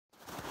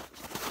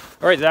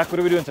All right, Zach, what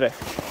are we doing today?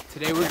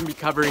 Today we're going to be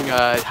covering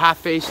a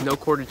half-face,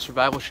 no-cordage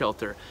survival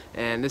shelter,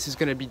 and this is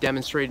going to be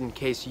demonstrated in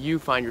case you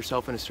find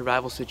yourself in a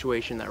survival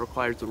situation that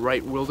requires the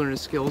right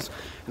wilderness skills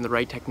and the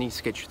right techniques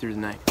to get you through the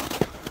night.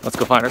 Let's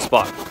go find our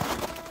spot.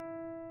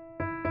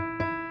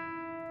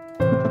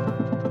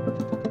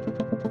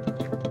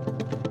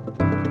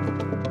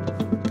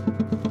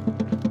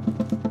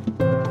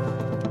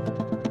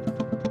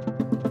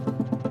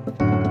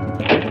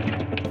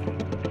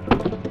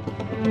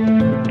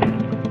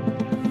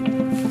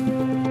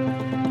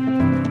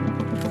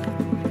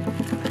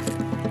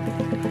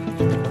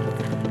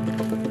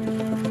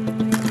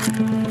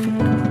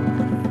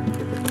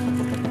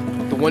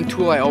 One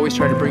tool I always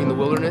try to bring in the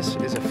wilderness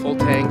is a full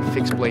tang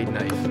fixed blade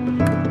knife.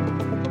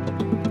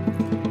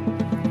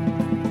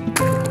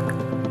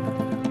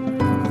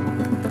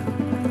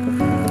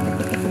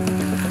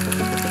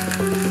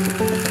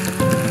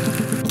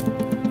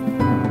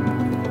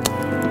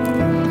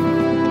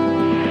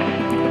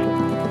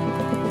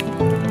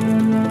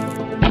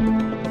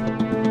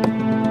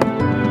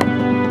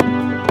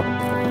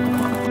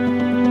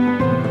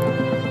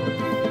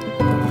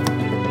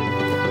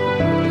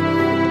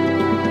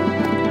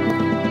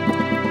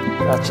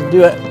 That should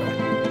do it.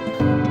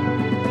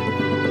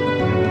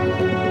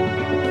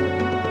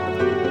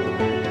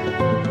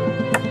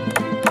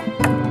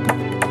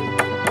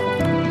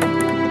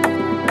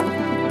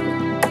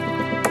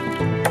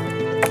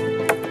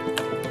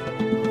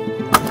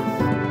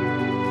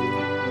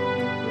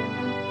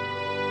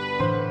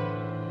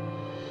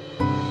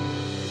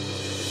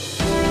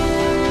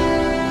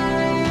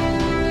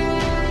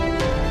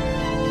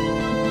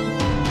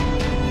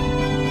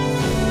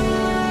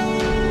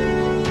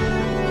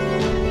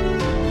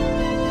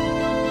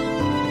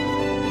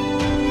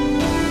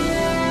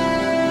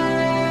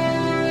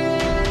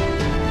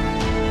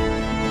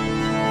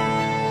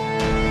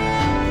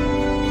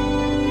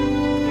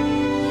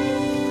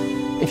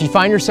 If you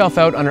find yourself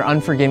out under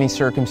unforgiving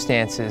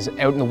circumstances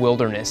out in the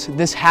wilderness,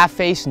 this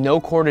half-face,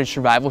 no-cordage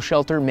survival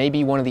shelter may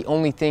be one of the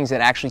only things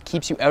that actually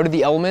keeps you out of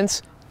the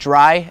elements,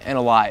 dry and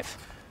alive.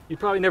 You'd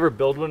probably never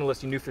build one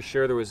unless you knew for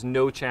sure there was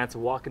no chance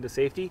of walking to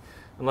safety,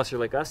 unless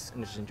you're like us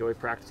and just enjoy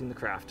practicing the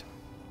craft.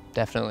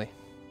 Definitely.